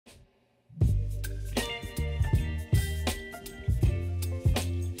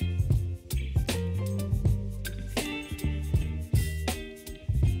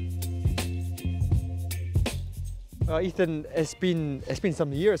Well, Ethan, it's been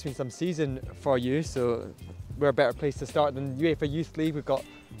some year, it's been some season for you, so we're a better place to start than UEFA Youth League. We've got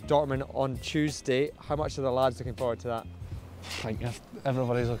Dortmund on Tuesday. How much are the lads looking forward to that? I think if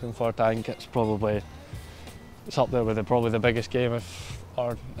everybody's looking forward to it, I think it's up there with probably the biggest game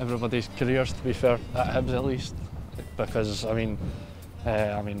of everybody's careers, to be fair, at Hibs at least, because I mean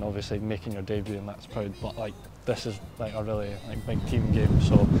obviously making your debut and that's proud, but like this is like a really big team game,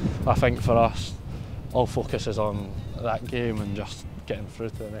 so I think for us all focus is on that game and just getting through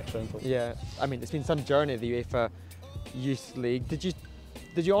to the next round. Yeah, I mean it's been some journey, the UEFA Youth League. Did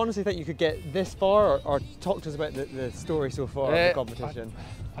you honestly think you could get this far, or talk to us about the story so far of the competition?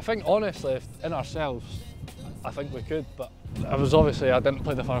 I think honestly, in ourselves, I think we could, but I didn't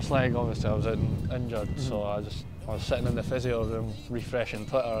play the first leg, obviously I was injured, so I was sitting in the physio room refreshing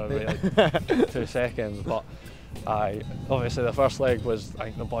Twitter every like 2 seconds, but obviously the first leg was, I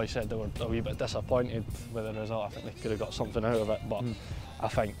think the boys said they were a wee bit disappointed with the result. I think they could have got something out of it, but I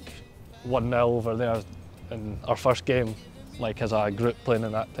think 1-0 over there in our first game, like as a group playing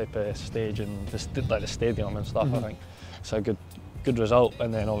in that type of stage and the stadium and stuff, I think it's a good result.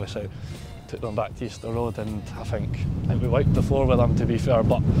 And then obviously took them back to Easter Road, and I think we wiped the floor with them, to be fair,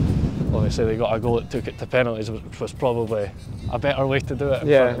 but obviously they got a goal that took it to penalties, which was probably a better way to do it in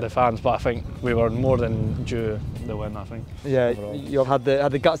front of the fans, but I think we were more than due the win, I think. Yeah, overall. You had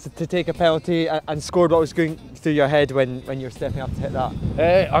the guts to take a penalty and scored. What was going through your head when you were stepping up to hit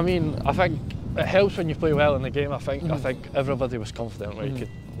that? I mean, I think it helps when you play well in the game. I think everybody was confident where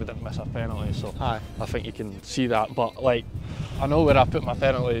we didn't miss a penalty, so I think you can see that. But like, I know where I put my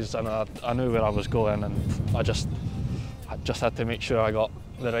penalties, and I knew where I was going, and I just had to make sure I got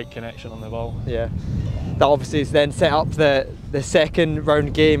the right connection on the ball. Yeah, that obviously has then set up the second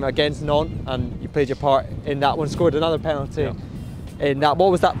round game against Nantes, and you played your part in that one. Scored another penalty in that.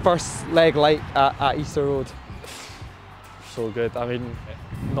 What was that first leg like at Easter Road? So good. I mean,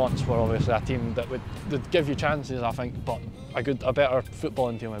 Nantes were obviously a team that would give you chances, I think, but a better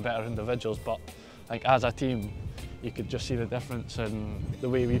footballing team and better individuals. But I think as a team, you could just see the difference in the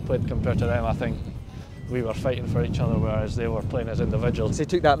way we played compared to them. I think we were fighting for each other, whereas they were playing as individuals. So you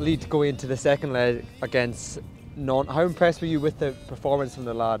took that lead going into the second leg against Nantes. How impressed were you with the performance from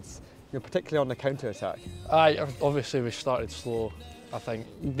the lads, particularly on the counter-attack? Obviously we started slow. I think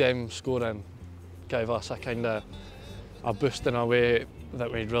them scoring gave us a boost in a way that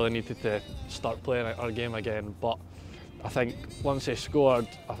we really needed to start playing our game again. But I think once they scored,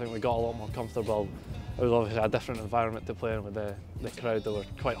 I think we got a lot more comfortable. It was obviously a different environment to play in with the crowd. They were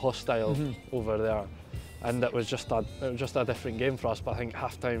quite hostile over there, and it was just a different game for us. But I think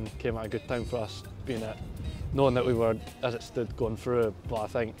half-time came at a good time for us, knowing that we were, as it stood, going through. But I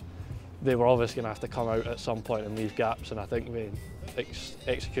think they were obviously going to have to come out at some point and leave gaps, and I think we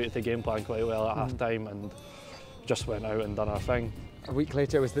executed the game plan quite well at half-time and just went out and done our thing. A week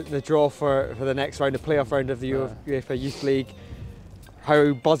later it was the draw for the next round, the playoff round of the UEFA Youth League.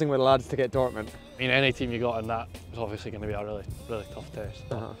 How buzzing were the lads to get Dortmund? I mean, any team you got in that is obviously going to be a really tough test.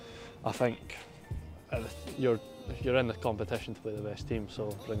 I think you're in the competition to play the best team,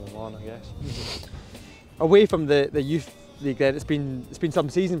 so bring them on, I guess. Away from the Youth League then, it's been some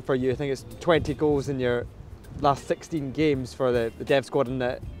season for you. I think it's 20 goals in your last 16 games for the dev squad and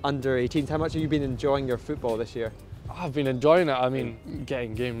the Under-18s. How much have you been enjoying your football this year? I've been enjoying it. I mean,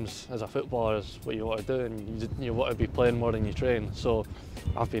 getting games as a footballer is what you want to do, and you want to be playing more than you train. So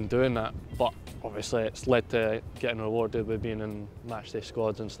I've been doing that, but obviously it's led to getting rewarded with being in matchday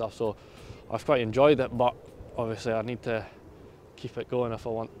squads and stuff. So I've quite enjoyed it, but obviously I need to keep it going if I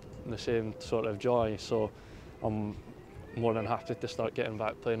want the same sort of joy. So I'm more than happy to start getting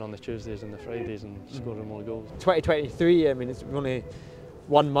back playing on the Tuesdays and the Fridays and scoring more goals. 2023, I mean, it's only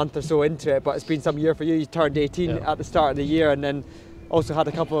 1 month or so into it, but it's been some year for you. You turned 18 at the start of the year, and then also had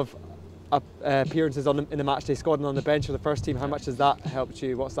a couple of appearances in the matchday squad and on the bench for the first team. How much has that helped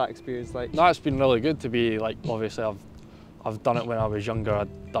you? What's that experience like? No, it's been really good to be, like, obviously I've done it when I was younger.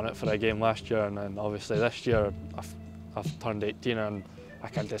 I'd done it for a game last year, and then obviously this year I've turned 18, and I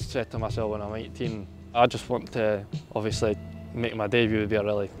can just say to myself when I'm 18, I just want to obviously make my debut there,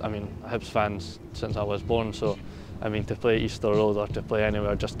 really. I mean, Hibs fans since I was born, so I mean, to play Easter Road or to play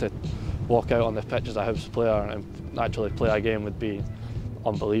anywhere, just to walk out on the pitch as a Hibs player and actually play a game would be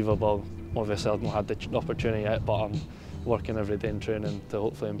unbelievable. Obviously I've not had the opportunity yet, but I'm working every day in training to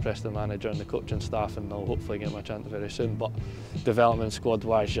hopefully impress the manager and the coaching staff, and I'll hopefully get my chance very soon. But development squad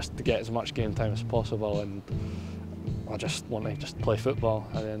wise, just to get as much game time as possible, and I just want to just play football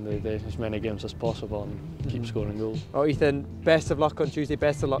at the end of the day, as many games as possible, and keep scoring goals. Well, Ethan, best of luck on Tuesday,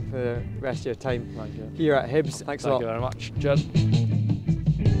 best of luck for the rest of your time here at Hibs. Thanks a lot. Thank you very much. Cheers.